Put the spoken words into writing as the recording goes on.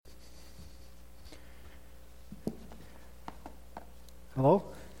Hello?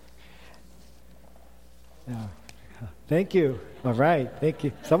 Yeah. Thank you. All right. Thank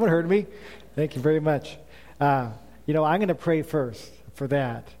you. Someone heard me. Thank you very much. I'm going to pray first for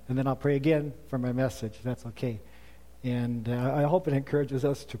that, and then I'll pray again for my message, if that's okay. And I hope it encourages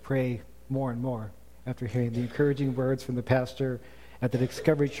us to pray more and more after hearing the encouraging words from the pastor at the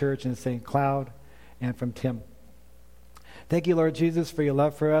Discovery Church in St. Cloud and from Tim. Thank you, Lord Jesus, for your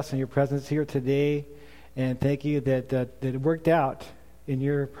love for us and your presence here today. And thank you that it worked out in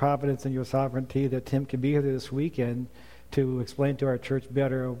your providence and your sovereignty that Tim could be here this weekend to explain to our church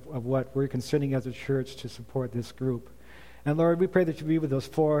better of what we're considering as a church to support this group. And Lord, we pray that you be with those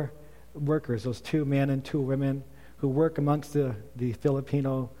 4 workers, those 2 men and 2 women who work amongst the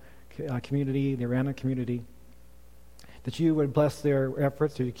Filipino community, the Iranian community, that you would bless their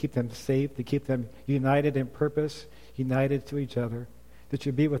efforts to keep them safe, to keep them united in purpose, united to each other, that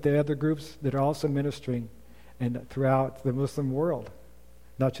you be with the other groups that are also ministering and throughout the Muslim world,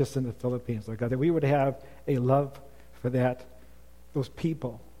 not just in the Philippines, Lord God, that we would have a love for those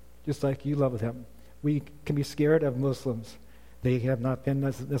people, just like you love them. We can be scared of Muslims. They have not been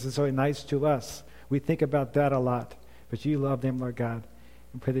necessarily nice to us. We think about that a lot, but you love them, Lord God,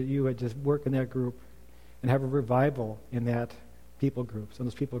 and pray that you would just work in that group and have a revival in those people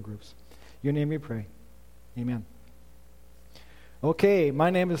groups. Your name we pray. Amen. Okay, my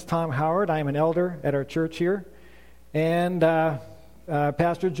name is Tom Howard. I am an elder at our church here. And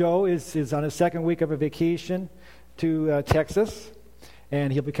Pastor Joe is on his second week of a vacation to Texas.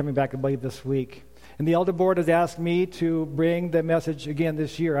 And he'll be coming back, I believe, this week. And the elder board has asked me to bring the message again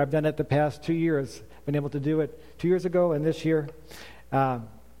this year. I've done it the past 2 years. Been able to do it 2 years ago and this year.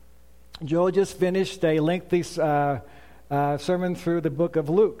 Joe just finished a lengthy sermon through the book of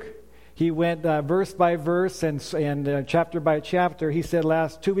Luke. He went verse by verse and chapter by chapter. He said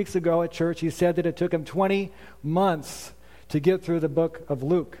 2 weeks ago at church, he said that it took him 20 months to get through the book of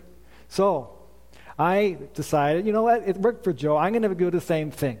Luke. So I decided, you know what, it worked for Joe. I'm going to do the same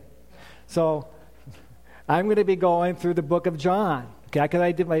thing. So I'm going to be going through the book of John. Okay, because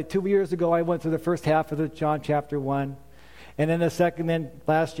I did 2 years ago, I went through the first half of the John chapter 1. And then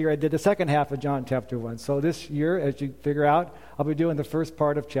last year I did the second half of John chapter 1. So this year, as you figure out, I'll be doing the first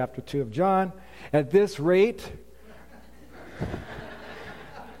part of chapter 2 of John. At this rate,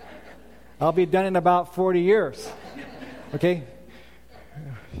 I'll be done in about 40 years. Okay?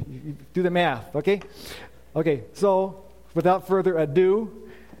 You do the math, okay? Okay, so without further ado,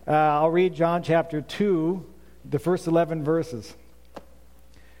 I'll read John chapter 2, the first 11 verses.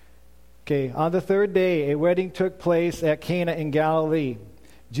 Okay, on the third day, a wedding took place at Cana in Galilee.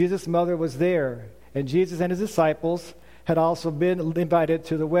 Jesus' mother was there, and Jesus and his disciples had also been invited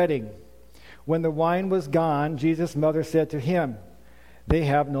to the wedding. When the wine was gone, Jesus' mother said to him, "They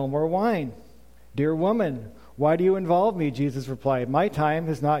have no more wine." "Dear woman, why do you involve me?" Jesus replied, "My time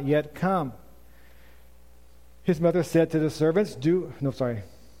has not yet come." His mother said to the servants, "Do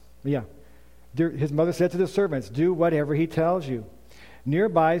whatever he tells you."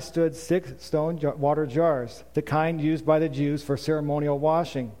 Nearby stood 6 stone water jars, the kind used by the Jews for ceremonial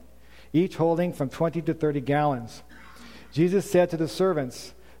washing, each holding from 20 to 30 gallons. Jesus said to the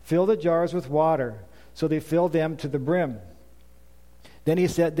servants, "Fill the jars with water." So they filled them to the brim. Then he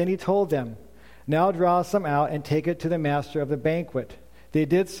told them, "Now draw some out and take it to the master of the banquet." They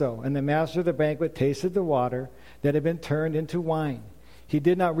did so, and the master of the banquet tasted the water that had been turned into wine. He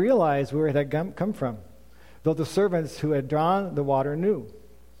did not realize where it had come from, though the servants who had drawn the water knew.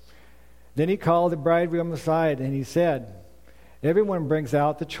 Then he called the bridegroom aside, and he said, "Everyone brings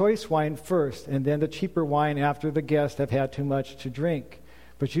out the choice wine first, and then the cheaper wine after the guests have had too much to drink.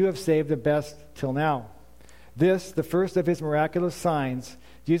 But you have saved the best till now." This, the first of his miraculous signs,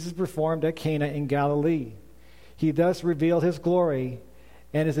 Jesus performed at Cana in Galilee. He thus revealed his glory,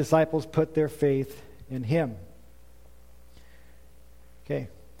 and his disciples put their faith in him. Okay,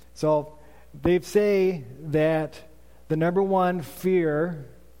 so they say that the number one fear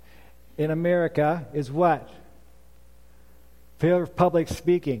in America is what? Fear of public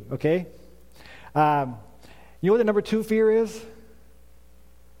speaking, okay? You know what the number 2 fear is?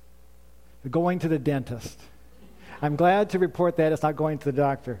 Going to the dentist. I'm glad to report that it's not going to the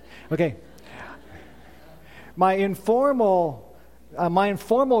doctor. Okay. My informal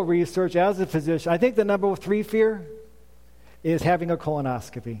research as a physician, I think the number 3 fear is having a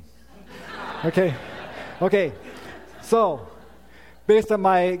colonoscopy. Okay. So, based on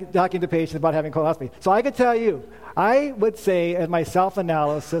my talking to patients about having colonoscopy. So I could tell you, I would say as my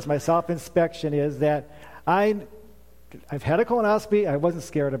self-analysis, my self-inspection is that I've had a colonoscopy. I wasn't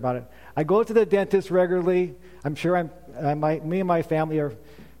scared about it. I go to the dentist regularly. I'm sure me and my family are,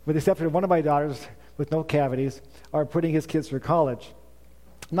 with the exception of one of my daughters with no cavities, are putting his kids through college.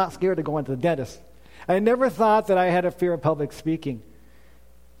 I'm not scared to go into the dentist. I never thought that I had a fear of public speaking.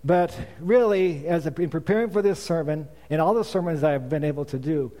 But really, in preparing for this sermon and all the sermons I've been able to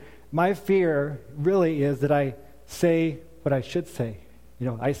do, my fear really is that I say what I should say.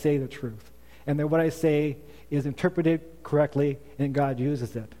 I say the truth. And that what I say is interpreted correctly and God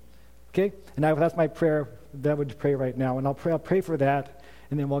uses it. Okay? And that's my prayer that I would pray right now. And I'll pray for that,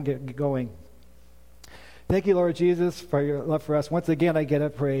 and then we'll get going. Thank you, Lord Jesus, for your love for us. Once again, I get to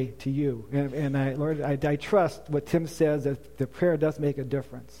pray to you. And Lord, I trust what Tim says, that the prayer does make a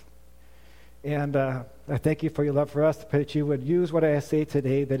difference. And I thank you for your love for us. I pray that you would use what I say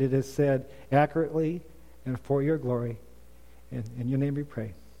today, that it is said accurately and for your glory. In your name we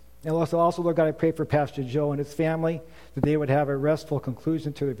pray. And also, Lord God, I pray for Pastor Joe and his family, that they would have a restful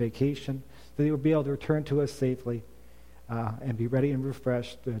conclusion to their vacation, that they would be able to return to us safely and be ready and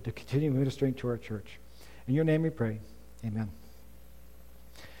refreshed to continue ministering to our church. In your name we pray. Amen.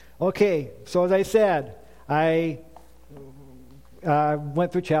 Okay, so as I said, I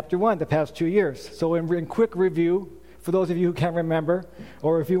went through chapter 1 the past 2 years. So in quick review, for those of you who can't remember,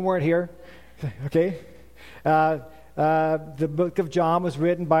 or if you weren't here, okay, the book of John was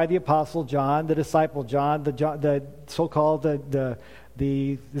written by the Apostle John, the disciple John, the so-called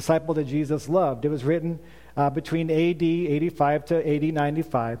the disciple that Jesus loved. It was written between AD 85 to AD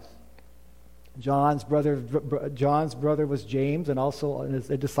 95. John's brother was James, and also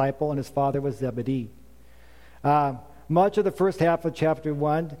a disciple, and his father was Zebedee. Much of the first half of chapter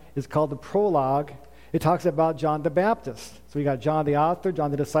 1 is called the prologue. It talks about John the Baptist. So we got John the author,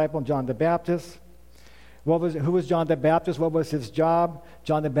 John the disciple, and John the Baptist. Who was John the Baptist? What was his job?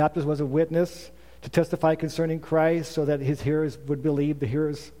 John the Baptist was a witness to testify concerning Christ so that his hearers would believe, the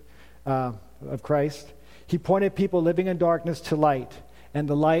hearers of Christ. He pointed people living in darkness to light, and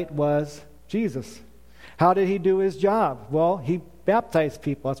the light was Jesus. How did he do his job? Well, he baptized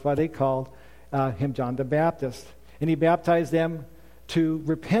people. That's why they called him John the Baptist. And he baptized them to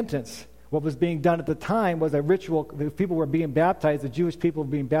repentance. What was being done at the time was a ritual. The people were being baptized, the Jewish people were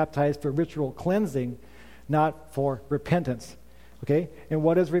being baptized for ritual cleansing, not for repentance. Okay? And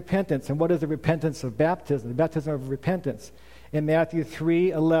what is repentance? And what is the repentance of baptism? The baptism of repentance. In Matthew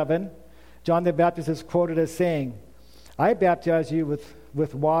 3:11, John the Baptist is quoted as saying, I baptize you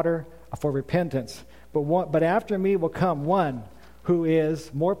with water for repentance, but after me will come one who is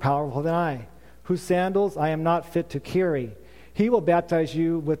more powerful than I, whose sandals I am not fit to carry. He will baptize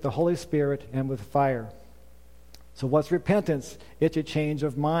you with the Holy Spirit and with fire. So what's repentance? It's a change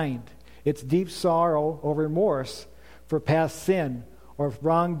of mind. It's deep sorrow or remorse for past sin or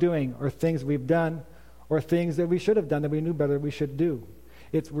wrongdoing or things we've done or things that we should have done that we knew better we should do.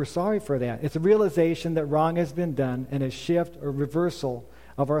 We're sorry for that. It's a realization that wrong has been done and a shift or reversal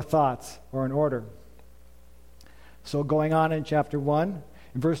of our thoughts or an order. So going on in chapter 1,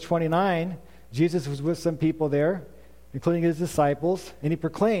 in verse 29, Jesus was with some people there, including his disciples, and he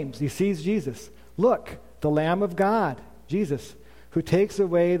proclaims, he sees Jesus, look, the Lamb of God, Jesus, who takes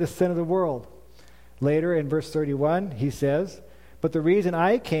away the sin of the world. Later in verse 31, he says, but the reason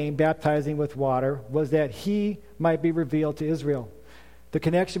I came baptizing with water was that he might be revealed to Israel. The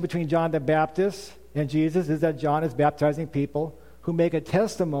connection between John the Baptist and Jesus is that John is baptizing people who make a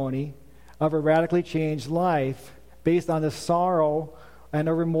testimony of a radically changed life based on the sorrow and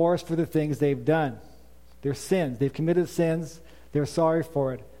a remorse for the things they've done. Their sins. They've committed sins. They're sorry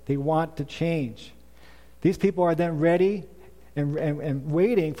for it. They want to change. These people are then ready and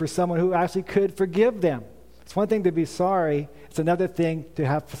waiting for someone who actually could forgive them. It's one thing to be sorry. It's another thing to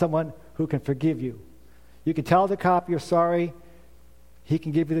have someone who can forgive you. You can tell the cop you're sorry. He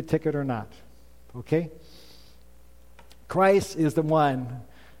can give you the ticket or not. Okay? Christ is the one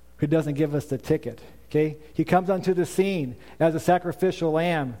who doesn't give us the ticket. Okay? He comes onto the scene as a sacrificial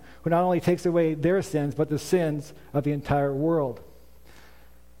lamb who not only takes away their sins, but the sins of the entire world.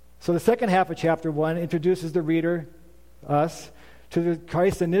 So the second half of chapter 1 introduces the reader, us, to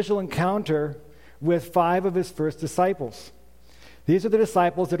Christ's initial encounter with 5 of his first disciples. These are the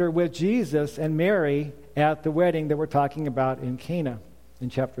disciples that are with Jesus and Mary at the wedding that we're talking about in Cana in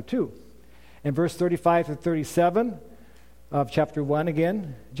chapter 2. In verse 35 to 37 of chapter 1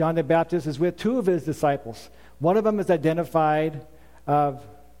 again, John the Baptist is with 2 of his disciples. One of them is identified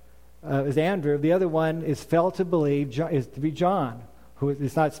as Andrew. The other one is felt to believe is to be John, who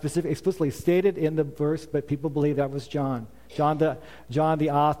is not explicitly stated in the verse, but people believe that was John. John, the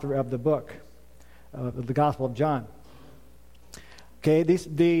author of the book, of the Gospel of John. Okay,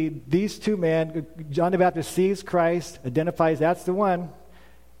 these 2 men, John the Baptist sees Christ, identifies that's the one.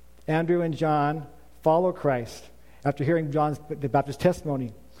 Andrew and John follow Christ after hearing John the Baptist's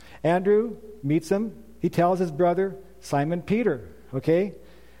testimony. Andrew meets him. He tells his brother, Simon Peter, okay?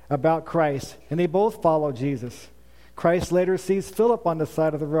 about Christ, and they both follow Jesus. Christ later sees Philip on the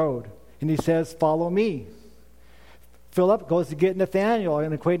side of the road, and he says, "Follow me." Philip goes to get Nathanael,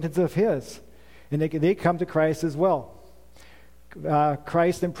 an acquaintance of his, and they come to Christ as well.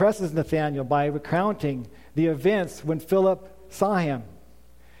 Christ impresses Nathanael by recounting the events when Philip saw him,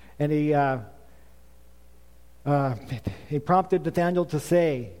 and he prompted Nathanael to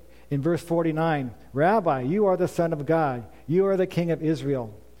say in verse 49, "Rabbi, you are the Son of God. You are the King of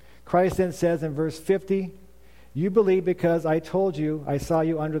Israel." Christ then says in verse 50, "You believe because I told you I saw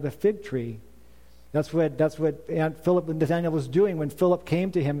you under the fig tree." That's what Philip and Nathanael was doing when Philip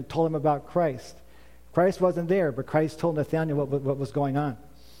came to him and told him about Christ. Christ wasn't there, but Christ told Nathanael what was going on.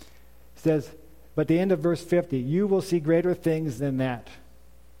 It says, but at the end of verse 50, "You will see greater things than that."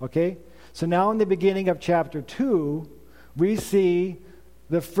 Okay? So now in the beginning of chapter 2, we see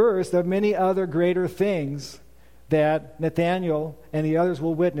the first of many other greater things that Nathanael and the others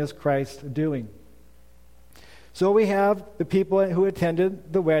will witness Christ doing. So we have the people who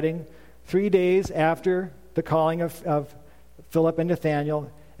attended the wedding 3 days after the calling of Philip and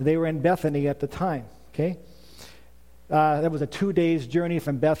Nathanael. They were in Bethany at the time. Okay? That was a 2 days journey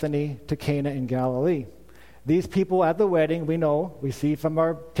from Bethany to Cana in Galilee. These people at the wedding, we see from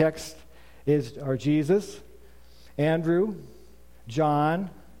our text, are Jesus, Andrew, John,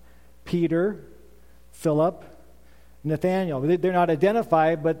 Peter, Philip, Nathanael. They're not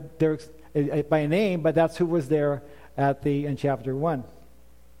identified, but they're by name, but that's who was there in chapter 1.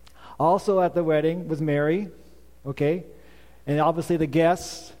 Also at the wedding was Mary, okay, and obviously the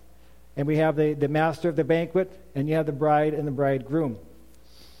guests, and we have the master of the banquet, and you have the bride and the bridegroom.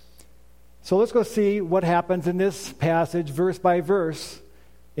 So let's go see what happens in this passage, verse by verse,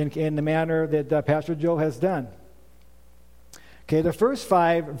 in the manner that Pastor Joe has done. Okay, the first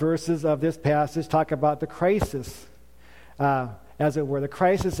 5 verses of this passage talk about the crisis, as it were, the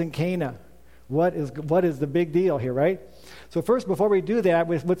crisis in Cana. What is the big deal here, right? So first, before we do that,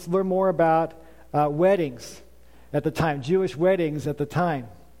 let's learn more about weddings at the time, Jewish weddings at the time.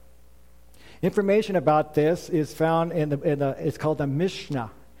 Information about this is found it's called the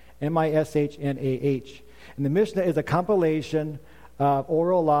Mishnah, Mishnah. And the Mishnah is a compilation of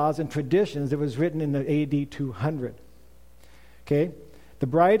oral laws and traditions that was written in the AD 200. Okay, the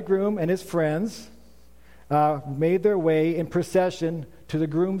bridegroom and his friends made their way in procession to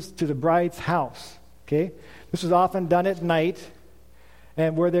the bride's house. Okay, this was often done at night,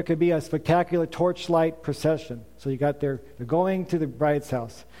 and where there could be a spectacular torchlight procession. So they're going to the bride's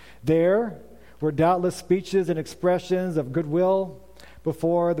house. There were doubtless speeches and expressions of goodwill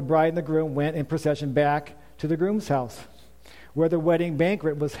before the bride and the groom went in procession back to the groom's house, where the wedding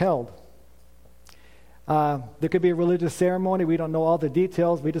banquet was held. There could be a religious ceremony. We don't know all the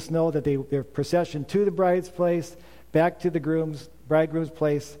details. We just know that their procession to the bride's place, back to the bridegroom's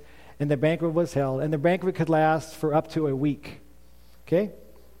place, and the banquet was held. And the banquet could last for up to a week. Okay?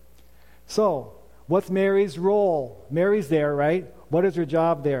 So, what's Mary's role? Mary's there, right? What is her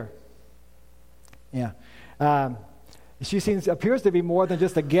job there? Yeah. She appears to be more than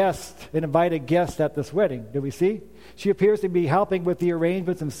just a guest, an invited guest at this wedding. Do we see? She appears to be helping with the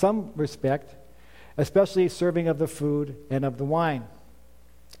arrangements in some respect, especially serving of the food and of the wine.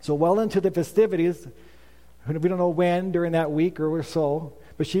 So well into the festivities, we don't know when during that week or so,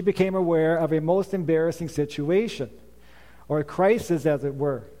 but she became aware of a most embarrassing situation, or a crisis as it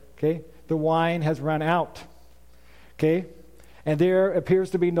were. Okay? The wine has run out. Okay? And there appears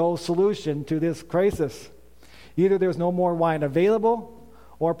to be no solution to this crisis. Either there's no more wine available,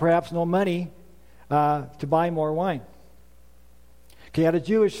 or perhaps no money to buy more wine. Okay, at a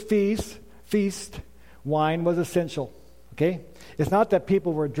Jewish feast, wine was essential. Okay? It's not that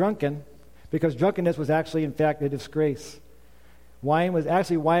people were drunken, because drunkenness was actually, in fact, a disgrace. Wine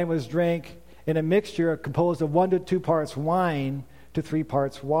was drank in a mixture composed of 1 to 2 parts wine to 3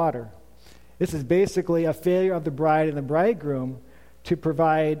 parts water. This is basically a failure of the bride and the bridegroom to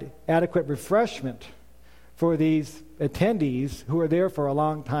provide adequate refreshment for these attendees who are there for a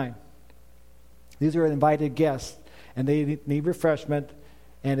long time. These are invited guests, and they need refreshment,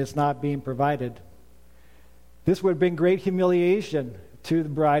 and it's not being provided. This would bring great humiliation to the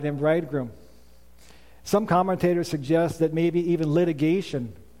bride and bridegroom. Some commentators suggest that maybe even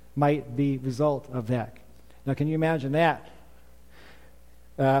litigation might be the result of that. Now, can you imagine that?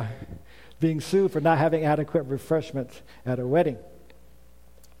 Being sued for not having adequate refreshment at a wedding.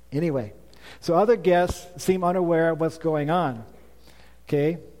 Anyway, so other guests seem unaware of what's going on.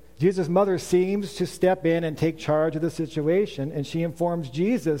 Okay? Jesus' mother seems to step in and take charge of the situation, and she informs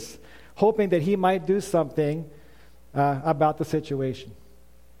Jesus, hoping that he might do something about the situation.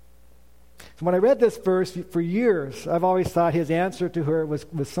 So when I read this verse for years, I've always thought his answer to her was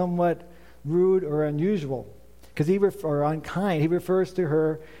somewhat rude or unusual, or unkind. He refers to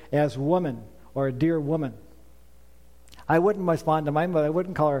her as woman or a dear woman. I wouldn't respond to my mother. I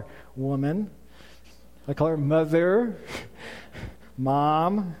wouldn't call her woman. I call her mother,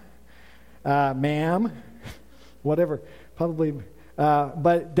 mom, ma'am, whatever. Probably.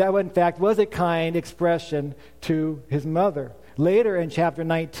 But that, in fact, was a kind expression to his mother. Later in chapter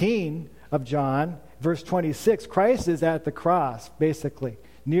 19 of John, verse 26, Christ is at the cross, basically,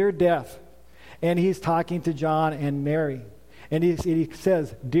 near death. And he's talking to John and Mary. And he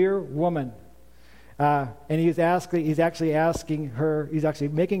says, "Dear woman." And he's actually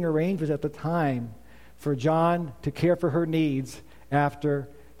making arrangements at the time for John to care for her needs after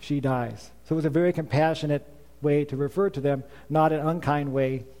she dies. So it was a very compassionate way to refer to them, not an unkind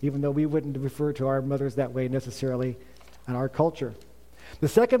way, even though we wouldn't refer to our mothers that way necessarily in our culture. The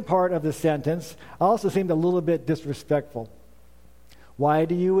second part of the sentence also seemed a little bit disrespectful. "Why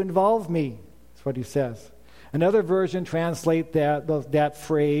do you involve me?" That's what he says. Another version translates that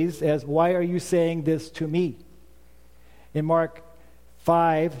phrase as, "Why are you saying this to me?" In Mark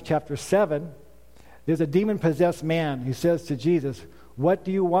 5, chapter 7, there's a demon-possessed man. He says to Jesus, "What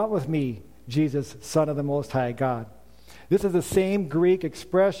do you want with me, Jesus, Son of the Most High God?" This is the same Greek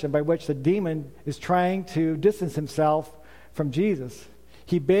expression by which the demon is trying to distance himself from Jesus.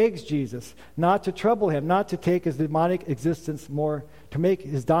 He begs Jesus not to trouble him, not to take his demonic existence to make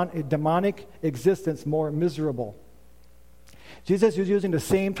his demonic existence more miserable. Jesus is using the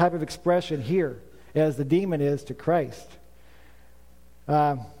same type of expression here as the demon is to Christ.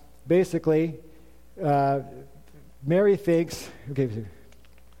 Basically, Mary thinks,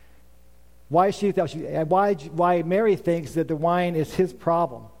 why Mary thinks that the wine is his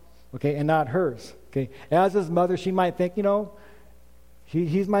problem, and not hers. As his mother, she might think,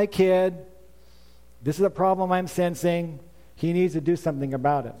 he's my kid. This is a problem I'm sensing. He needs to do something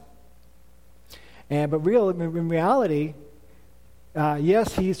about it. But in reality,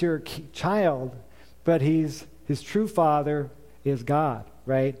 yes, he's your child, but his true father is God,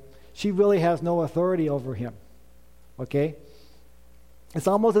 right? She really has no authority over him. Okay? It's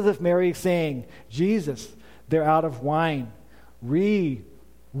almost as if Mary is saying, "Jesus, they're out of wine. We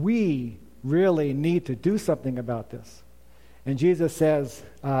really need to do something about this." And Jesus says,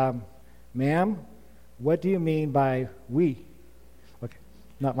 "Ma'am, what do you mean by we?" Okay,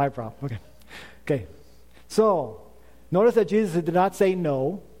 not my problem. Okay. So, notice that Jesus did not say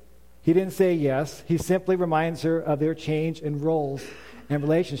no. He didn't say yes. He simply reminds her of their change in roles and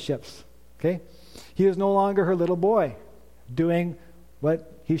relationships. Okay? He is no longer her little boy doing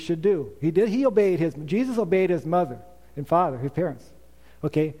what he should do. Jesus obeyed his mother and father, his parents.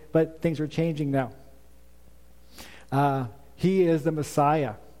 Okay? But things are changing now. He is the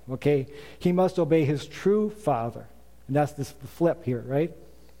Messiah. Okay? He must obey his true father. And that's this flip here, right?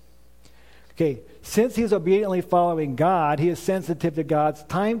 Okay, since he's obediently following God, he is sensitive to God's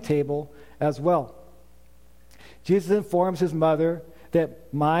timetable as well. Jesus informs his mother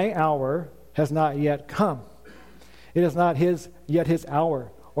that my hour has not yet come. It is not yet his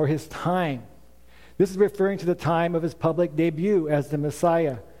hour or his time. This is referring to the time of his public debut as the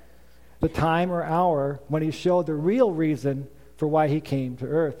Messiah, the time or hour when he showed the real reason for why he came to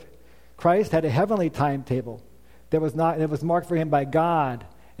earth. Christ had a heavenly timetable that was marked for him by God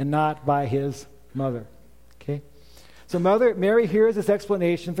and not by his mother. Okay? So Mary hears this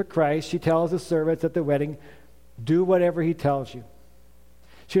explanation for Christ. She tells the servants at the wedding, "Do whatever he tells you."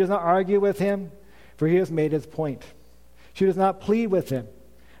 She does not argue with him, for he has made his point. She does not plead with him.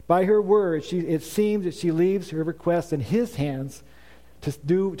 By her words, it seems that she leaves her request in his hands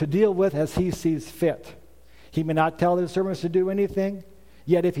to deal with as he sees fit. He may not tell the servants to do anything,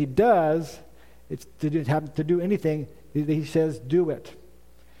 yet if he does, it's to do anything, he says, "Do it."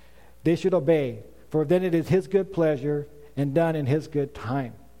 They should obey, for then it is his good pleasure and done in his good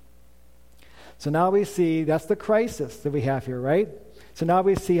time. So now we see, that's the crisis that we have here, right? So now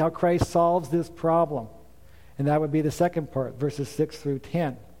we see how Christ solves this problem. And that would be the second part, verses 6 through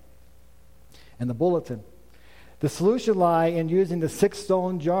 10 in the bulletin. The solution lies in using the six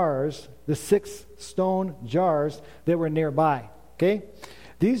stone jars that were nearby. Okay?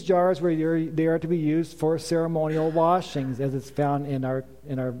 These jars they are to be used for ceremonial washings, as it's found in our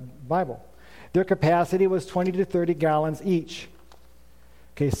Bible. Their capacity was 20 to 30 gallons each.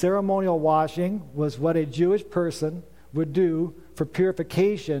 Okay, ceremonial washing was what a Jewish person would do for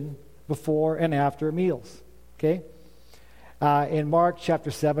purification before and after meals. Okay, in Mark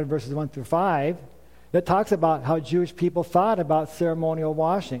chapter 7, verses 1 through 5, that talks about how Jewish people thought about ceremonial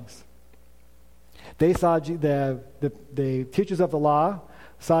washings. They saw the teachers of the law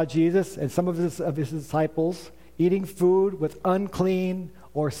saw Jesus and some of his disciples eating food with unclean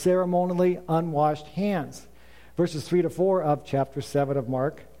or ceremonially unwashed hands. Verses 3-4 of chapter 7 of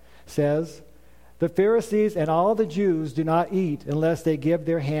Mark says, "The Pharisees and all the Jews do not eat unless they give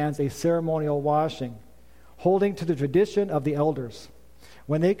their hands a ceremonial washing, holding to the tradition of the elders.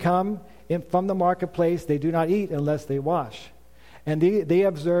 When they come in from the marketplace, they do not eat unless they wash. And they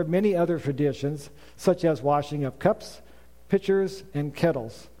observe many other traditions, such as washing of cups, pitchers, and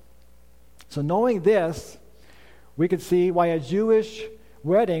kettles." So knowing this, we could see why a Jewish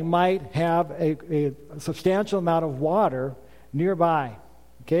wedding might have a substantial amount of water nearby.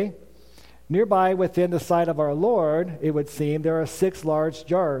 Okay? Nearby within the sight of our Lord, it would seem, there are 6 large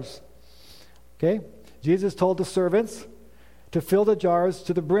jars. Okay? Jesus told the servants to fill the jars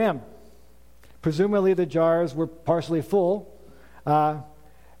to the brim. Presumably the jars were partially full,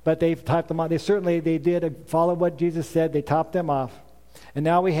 but they topped them off. They did follow what Jesus said. They topped them off. And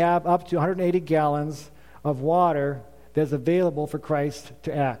now we have up to 180 gallons of water that's available for Christ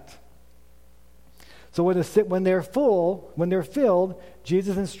to act. So when they're filled,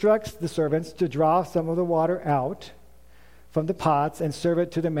 Jesus instructs the servants to draw some of the water out from the pots and serve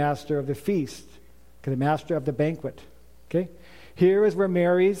it to the master of the feast, to the master of the banquet. Okay? Here is where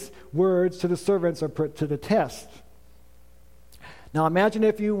Mary's words to the servants are put to the test. Now imagine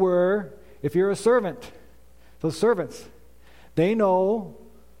if you're a servant. Those servants, they know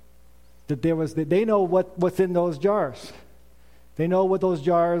that they know what's in those jars. They know what those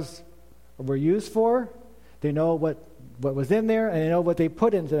jars were used for. They know what was in there, and they know what they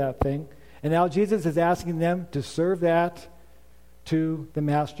put into that thing. And now Jesus is asking them to serve that to the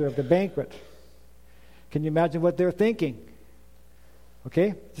master of the banquet. Can you imagine what they're thinking?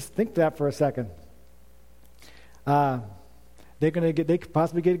 Okay, just think that for a second. They could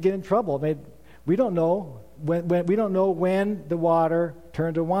possibly get in trouble. We don't know when the water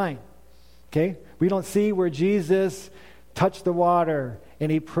turned to wine. Okay, we don't see where Jesus touched the water and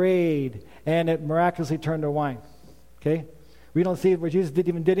he prayed and it miraculously turned to wine. Okay, we don't see where Jesus did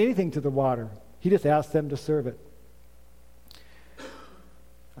anything to the water. He just asked them to serve it.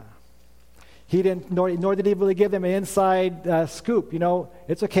 He didn't, nor did he really give them an inside scoop.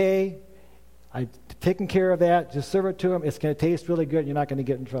 It's okay. I've taken care of that. Just serve it to them. It's going to taste really good. You're not going to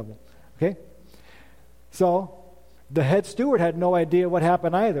get in trouble. Okay? So, the head steward had no idea what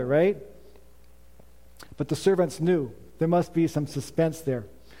happened either, right? But the servants knew. There must be some suspense there.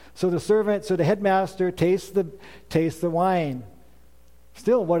 So the headmaster tastes the wine.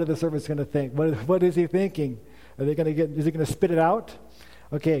 Still, what are the servants going to think? What is he thinking? Is he going to spit it out?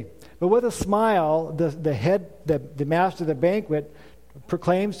 Okay. But with a smile, the master of the banquet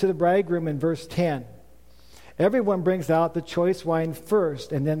proclaims to the bridegroom in verse 10, "Everyone brings out the choice wine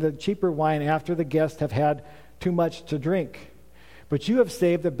first, and then the cheaper wine after the guests have had too much to drink. But you have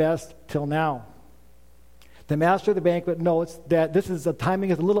saved the best till now." The master of the banquet notes that the timing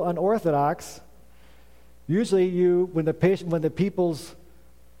is a little unorthodox. Usually when the people's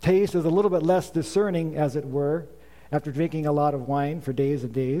taste is a little bit less discerning, as it were, after drinking a lot of wine for days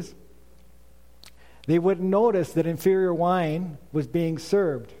and days, they wouldn't notice that inferior wine was being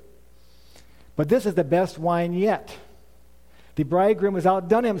served. But this is the best wine yet. The bridegroom has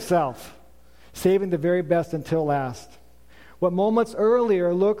outdone himself, saving the very best until last. What moments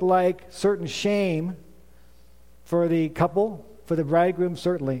earlier looked like certain shame for the couple, for the bridegroom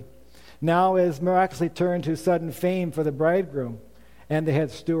certainly, now is miraculously turned to sudden fame for the bridegroom and the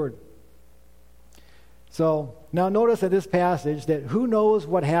head steward. So now notice in this passage that who knows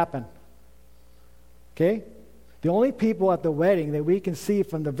what happened? Okay? The only people at the wedding that we can see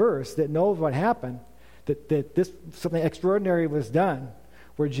from the verse that knows what happened, that this something extraordinary was done,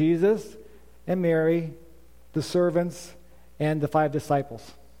 were Jesus and Mary, the servants, and the 5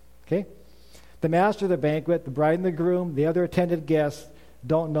 disciples. Okay? The master of the banquet, the bride and the groom, the other attended guests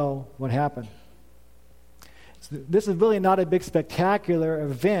don't know what happened. So this is really not a big spectacular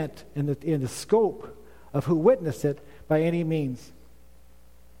event in the scope of who witnessed it by any means.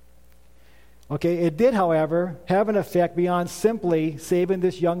 Okay, it did, however, have an effect beyond simply saving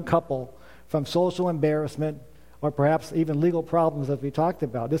this young couple from social embarrassment or perhaps even legal problems as we talked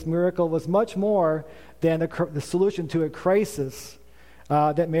about. This miracle was much more than the solution to a crisis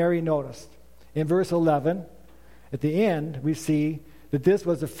that Mary noticed. In verse 11, at the end, we see that this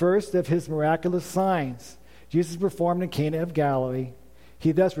was the first of his miraculous signs Jesus performed in Cana of Galilee.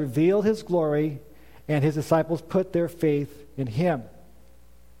 He thus revealed his glory, and his disciples put their faith in him.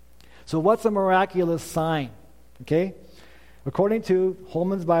 So what's a miraculous sign? Okay? According to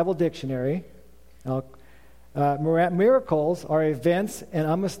Holman's Bible Dictionary, miracles are events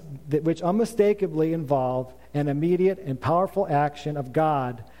which unmistakably involve an immediate and powerful action of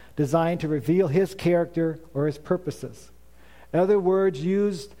God designed to reveal his character or his purposes. Other words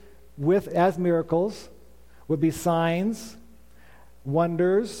used as miracles would be signs,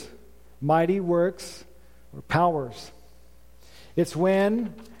 wonders, mighty works, or powers. It's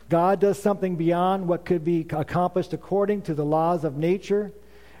when God does something beyond what could be accomplished according to the laws of nature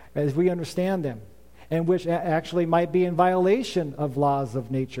as we understand them, and which actually might be in violation of laws of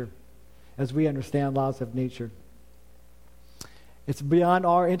nature as we understand laws of nature. It's beyond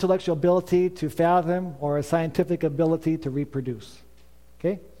our intellectual ability to fathom or a scientific ability to reproduce.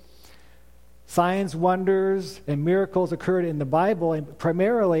 Okay? Signs, wonders, and miracles occurred in the Bible, and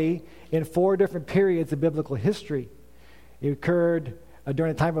primarily in 4 different periods of biblical history. It occurred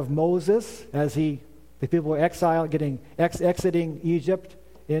during the time of Moses, as the people were exiled, exiting Egypt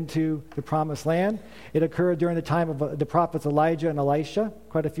into the Promised Land. It occurred during the time of the prophets Elijah and Elisha.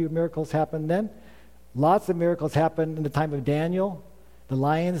 Quite a few miracles happened then. Lots of miracles happened in the time of Daniel, the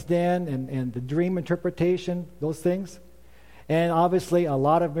lion's den, and the dream interpretation, those things. And obviously, a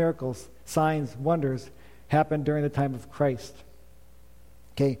lot of miracles, signs, wonders happened during the time of Christ.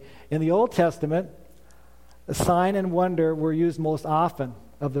 Okay, in the Old Testament, a sign and wonder were used most often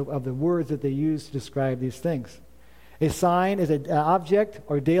of the words that they used to describe these things. A sign is an object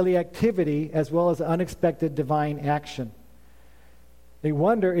or daily activity as well as an unexpected divine action. A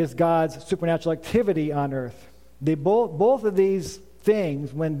wonder is God's supernatural activity on earth. They both of these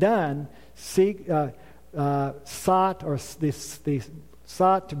things, when done, sought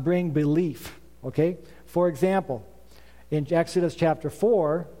to bring belief. Okay? For example, in Exodus chapter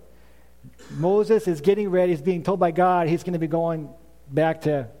 4, Moses is getting ready. He's being told by God he's going to be going back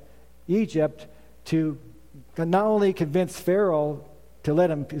to Egypt to not only convince Pharaoh to let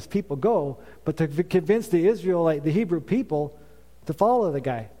his people go, but to convince the Hebrew people to follow the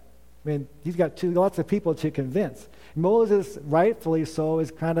guy. I mean, he's got lots of people to convince. Moses, rightfully so, is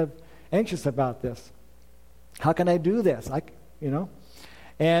kind of anxious about this. How can I do this?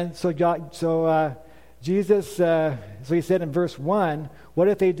 And so Jesus, so he said in verse 1, what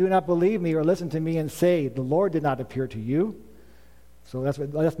if they do not believe me or listen to me and say, the Lord did not appear to you? So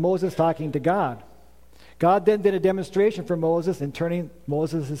that's Moses talking to God. God then did a demonstration for Moses in turning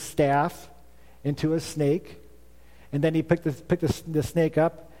Moses' staff into a snake. And then he picked the snake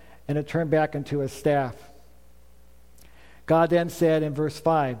up, and it turned back into a staff. God then said in verse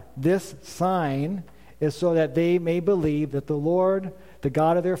 5, this sign is so that they may believe that the Lord, the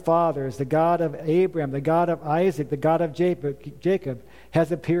God of their fathers, the God of Abraham, the God of Isaac, the God of Jacob,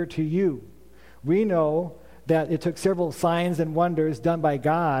 has appeared to you. We know that it took several signs and wonders done by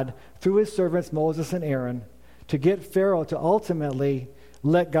God through his servants Moses and Aaron to get Pharaoh to ultimately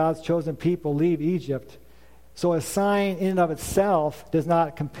let God's chosen people leave Egypt. So a sign in and of itself does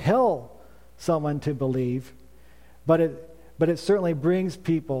not compel someone to believe, but it certainly brings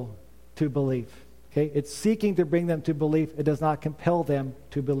people to believe. Okay? It's seeking to bring them to belief. It does not compel them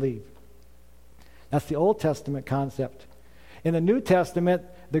to believe. That's the Old Testament concept. In the New Testament,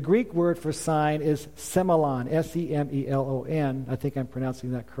 the Greek word for sign is semelon, S-E-M-E-L-O-N. I think I'm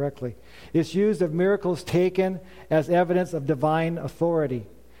pronouncing that correctly. It's used of miracles taken as evidence of divine authority.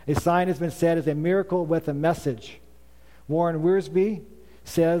 A sign has been said as a miracle with a message. Warren Wiersbe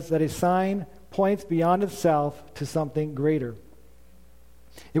says that a sign points beyond itself to something greater.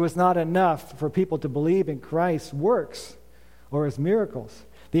 It was not enough for people to believe in Christ's works or his miracles.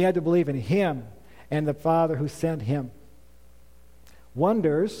 They had to believe in him and the Father who sent him.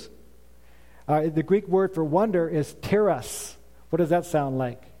 Wonders, the Greek word for wonder is teras. What does that sound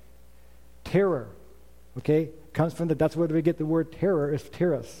like? Terror. Okay? Comes from that's where we get the word terror, is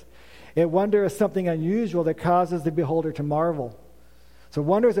teras. A wonder is something unusual that causes the beholder to marvel. So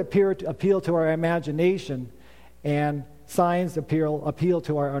wonders appeal to our imagination, and signs appeal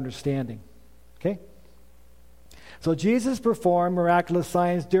to our understanding. Okay? So Jesus performed miraculous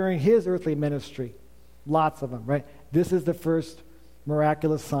signs during his earthly ministry. Lots of them, right? This is the first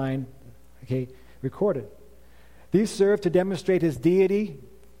miraculous sign, recorded. These served to demonstrate his deity,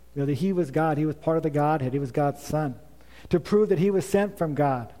 that he was God, he was part of the Godhead, he was God's Son, to prove that he was sent from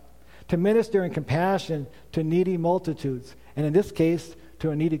God, to minister in compassion to needy multitudes, and in this case,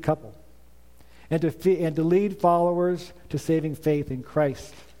 to a needy couple, and to lead followers to saving faith in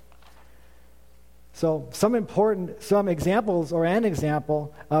Christ. So some examples, or an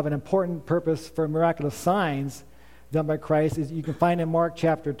example of an important purpose for miraculous signs done by Christ is you can find in Mark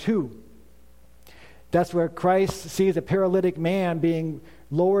chapter 2. That's where Christ sees a paralytic man being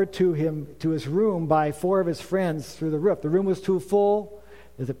lowered to his room by 4 of his friends through the roof. The room was too full.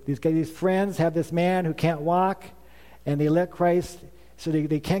 These friends have this man who can't walk, and they let Christ, so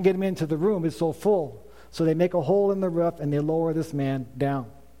they can't get him into the room. It's so full. So they make a hole in the roof and they lower this man down.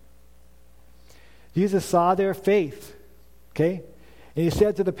 Jesus saw their faith, okay? And he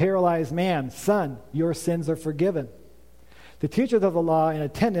said to the paralyzed man, "Son, your sins are forgiven." The teachers of the law in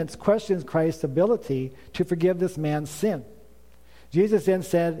attendance questions Christ's ability to forgive this man's sin. Jesus then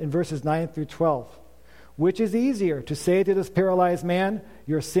said in verses 9 through 12, "Which is easier, to say to this paralyzed man,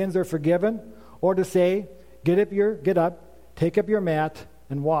 'Your sins are forgiven,' or to say, 'Get up, take up your mat,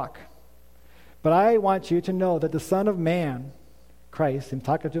 and walk'? But I want you to know that the Son of Man," Christ, him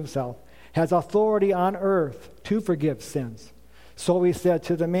talking to himself, "has authority on earth to forgive sins." So he said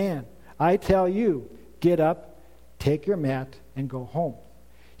to the man, "I tell you, get up, take your mat, and go home."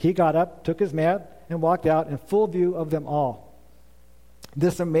 He got up, took his mat, and walked out in full view of them all.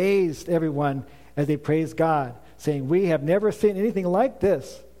 This amazed everyone as they praised God, saying, "We have never seen anything like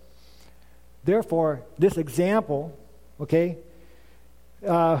this." Therefore, this example,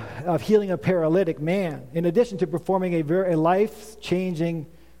 of healing a paralytic man, in addition to performing a life-changing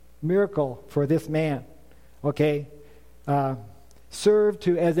miracle for this man, served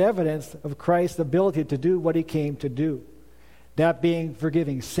as evidence of Christ's ability to do what he came to do. That being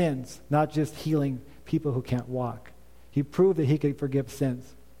forgiving sins, not just healing people who can't walk. He proved that he could forgive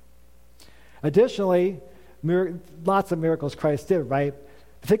sins. Additionally, lots of miracles Christ did, right?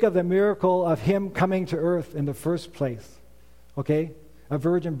 Think of the miracle of him coming to earth in the first place, a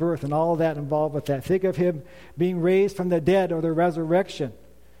virgin birth and all of that involved with that. Think of him being raised from the dead or the resurrection,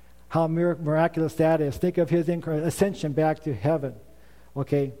 how miraculous that is. Think of his ascension back to heaven,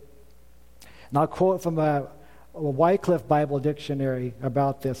 And I'll quote from a Wycliffe Bible Dictionary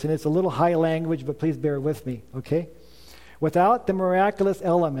about this, and it's a little high language, but please bear with me, Without the miraculous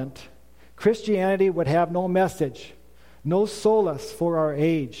element, Christianity would have no message, no solace for our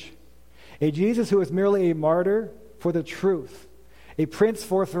age. A Jesus who is merely a martyr for the truth, a prince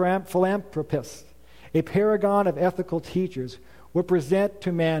for philanthropists, a paragon of ethical teachers, would present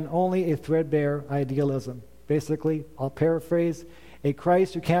to man only a threadbare idealism. Basically, I'll paraphrase, a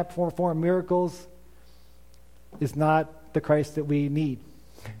Christ who can't perform miracles is not the Christ that we need.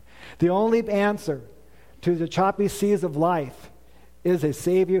 The only answer to the choppy seas of life is a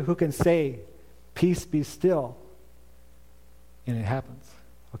Savior who can say, "Peace, be still," and it happens.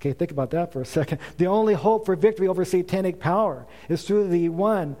 Think about that for a second. The only hope for victory over satanic power is through the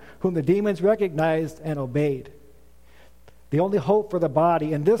one whom the demons recognized and obeyed. The only hope for the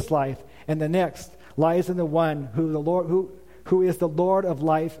body in this life and the next lies in the one who is the Lord of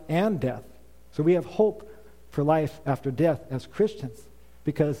life and death. So we have hope for life after death as Christians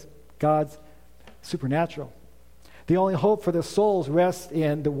because God's supernatural. The only hope for the souls rests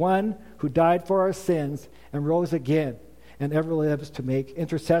in the one who died for our sins and rose again and ever lives to make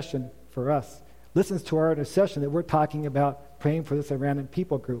intercession for us. Listens to our intercession that we're talking about praying for this Iranian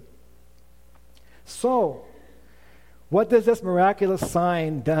people group. So, what does this miraculous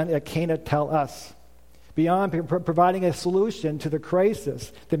sign done at Cana tell us? Beyond providing a solution to the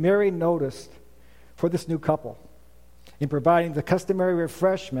crisis that Mary noticed for this new couple, in providing the customary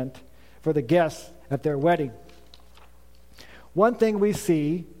refreshment for the guests at their wedding. One thing we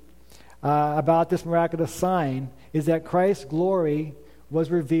see about this miraculous sign is that Christ's glory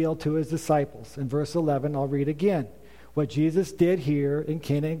was revealed to his disciples. In verse 11, I'll read again. What Jesus did here in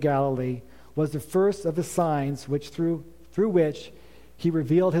Cana in Galilee was the first of the signs through which he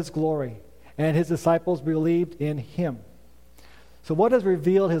revealed his glory, and his disciples believed in him. So what does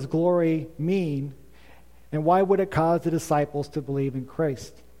revealed his glory mean, and why would it cause the disciples to believe in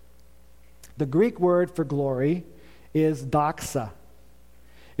Christ? The Greek word for glory is doxa.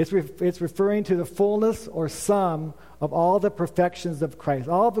 It's referring to the fullness or sum of all the perfections of Christ,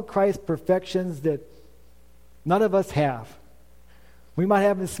 all of Christ's perfections that none of us have. We might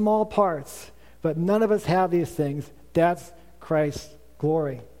have in small parts, but none of us have these things. That's Christ's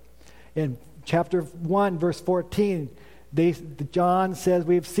glory. In chapter 1, verse 14, John says,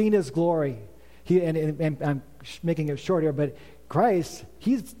 "We've seen his glory." And I'm making it short here, but Christ,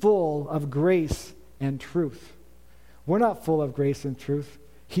 he's full of grace and truth. We're not full of grace and truth.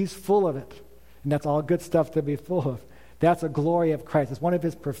 He's full of it. And that's all good stuff to be full of. That's a glory of Christ. It's one of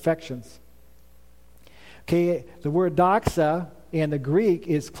his perfections. The word doxa in the Greek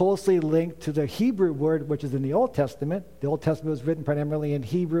is closely linked to the Hebrew word, which is in the Old Testament. The Old Testament was written primarily in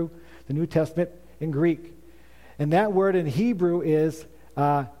Hebrew, the New Testament in Greek. And that word in Hebrew is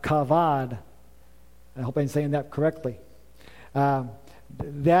kavod. I hope I'm saying that correctly.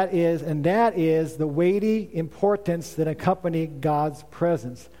 That is the weighty importance that accompanies God's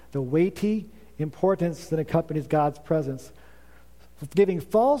presence. The weighty importance that accompanies God's presence. Giving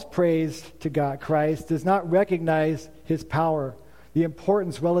false praise to God, Christ, does not recognize his power, the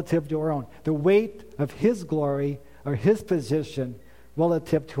importance relative to our own, the weight of his glory or his position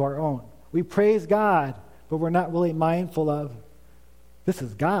relative to our own. We praise God, but we're not really mindful of, this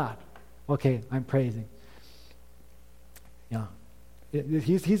is God. Okay, I'm praising. Yeah.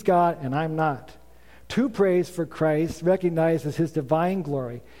 He's God and I'm not. To praise for Christ recognizes his divine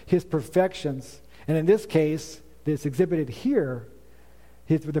glory, his perfections, and in this case, that's exhibited here,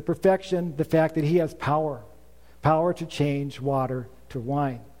 the perfection, the fact that he has power to change water to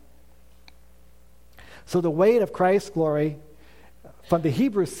wine. So the weight of Christ's glory, from the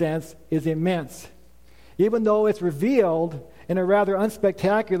Hebrew sense, is immense, even though it's revealed in a rather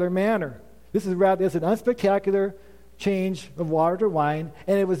unspectacular manner. This is an unspectacular change of water to wine,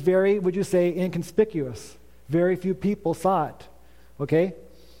 and it was very, would you say, inconspicuous. Very few people saw it. Okay?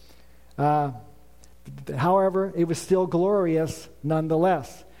 However, it was still glorious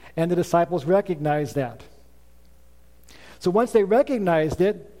nonetheless, and the disciples recognized that. So once they recognized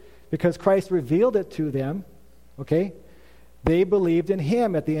it, because Christ revealed it to them, okay, they believed in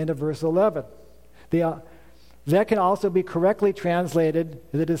him at the end of verse 11. That can also be correctly translated,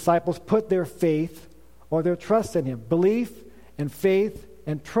 the disciples put their faith or their trust in him. Belief and faith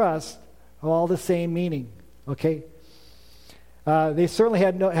and trust are all the same meaning, okay? They certainly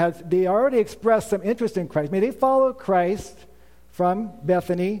they already expressed some interest in Christ. I mean, they followed Christ from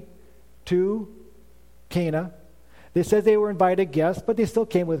Bethany to Cana. They said they were invited guests, but they still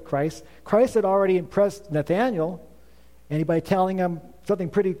came with Christ. Christ had already impressed Nathanael, and by telling him something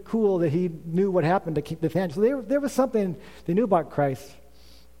pretty cool that he knew what happened to Nathanael. So there was something they knew about Christ.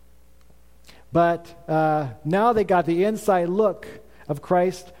 But now they got the inside look of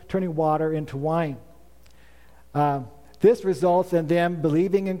Christ turning water into wine. This results in them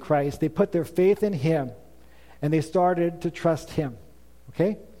believing in Christ. They put their faith in him, and they started to trust him.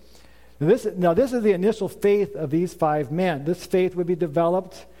 Okay? This is the initial faith of these 5 men. This faith would be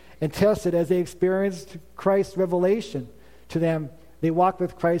developed and tested as they experienced Christ's revelation to them. They walked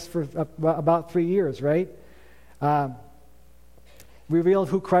with Christ for about 3 years, right? Revealed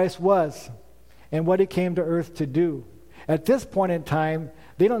who Christ was and what he came to earth to do. At this point in time,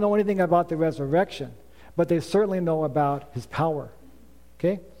 they don't know anything about the resurrection, but they certainly know about his power.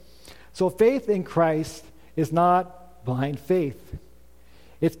 Okay? So faith in Christ is not blind faith.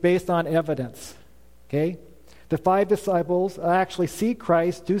 It's based on evidence. Okay? The 5 disciples actually see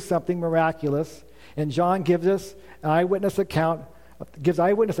Christ do something miraculous, and John gives us an eyewitness account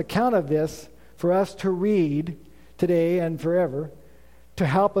of this for us to read today and forever to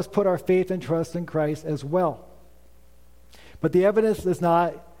help us put our faith and trust in Christ as well. But the evidence is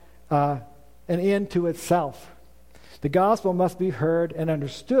not an end to itself. The gospel must be heard and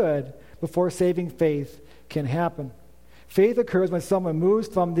understood before saving faith can happen. Faith occurs when someone moves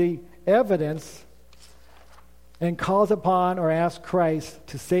from the evidence and calls upon or asks Christ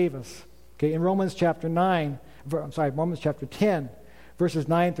to save us. Okay, in Romans chapter 10, verses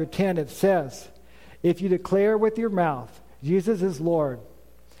 9 through 10, it says, "If you declare with your mouth Jesus is Lord,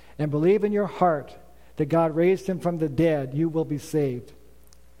 and believe in your heart that God raised him from the dead, you will be saved.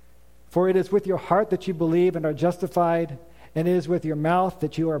 For it is with your heart that you believe and are justified, and it is with your mouth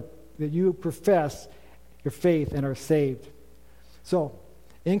that you profess your faith and are saved." So,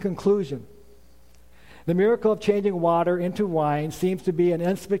 in conclusion, the miracle of changing water into wine seems to be an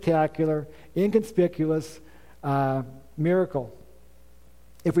unspectacular, inconspicuous miracle.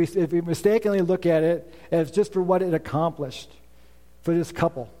 If we mistakenly look at it as just for what it accomplished for this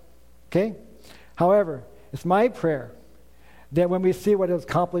couple, okay? However, it's my prayer that when we see what it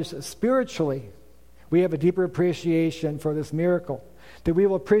accomplished spiritually, we have a deeper appreciation for this miracle, that we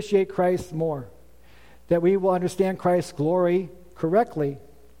will appreciate Christ more, that we will understand Christ's glory correctly,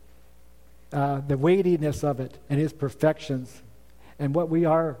 the weightiness of it and his perfections, and what we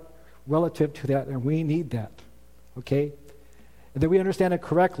are relative to that, and we need that, okay? That we understand it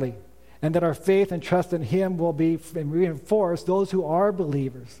correctly, and that our faith and trust in him will be reinforced, those who are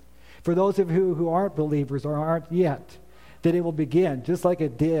believers. For those of you who aren't believers or aren't yet, that it will begin, just like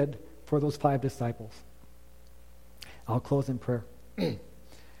it did for those 5 disciples. I'll close in prayer.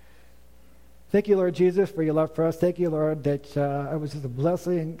 Thank you, Lord Jesus, for your love for us. Thank you, Lord, that it was just a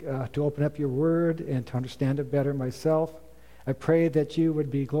blessing to open up your word and to understand it better myself. I pray that you would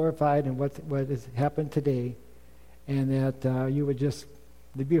be glorified in what has happened today, and that you would just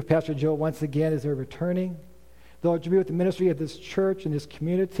be with Pastor Joe once again as they're returning. Lord, you be with the ministry of this church and this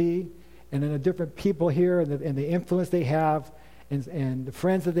community, and then the different people here, and the influence they have, and the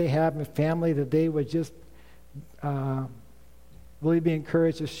friends that they have, and family, that they would just really be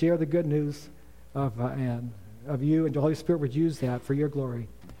encouraged to share the good news of you, and the Holy Spirit would use that for your glory.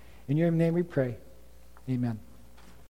 In your name we pray. Amen.